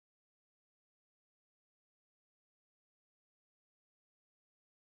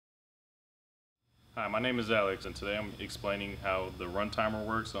Hi, my name is Alex, and today I'm explaining how the run timer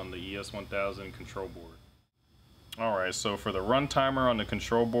works on the ES1000 control board. Alright, so for the run timer on the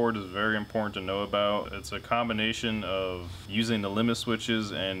control board is very important to know about. It's a combination of using the limit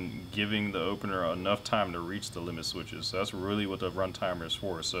switches and giving the opener enough time to reach the limit switches. So that's really what the run timer is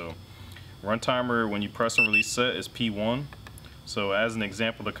for. So run timer, when you press and release set, is P1. So as an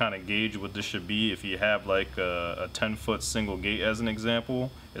example to kind of gauge what this should be, if you have like a 10-foot single gate as an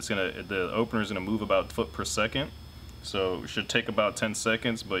example, the opener is gonna move about a foot per second. So it should take about 10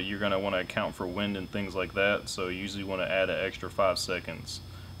 seconds, but you're gonna want to account for wind and things like that. So you usually want to add an extra 5 seconds.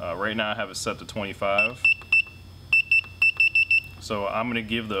 Right now I have it set to 25. So I'm gonna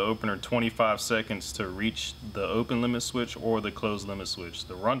give the opener 25 seconds to reach the open limit switch or the closed limit switch.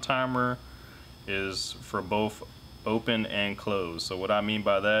 The run timer is for both open and close. So what I mean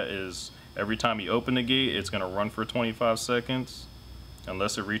by that is every time you open the gate, it's going to run for 25 seconds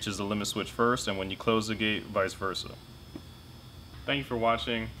unless it reaches the limit switch first, and when you close the gate, vice versa. Thank you for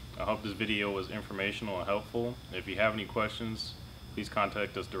watching. I hope this video was informational and helpful. If you have any questions, please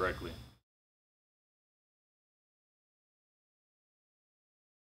contact us directly.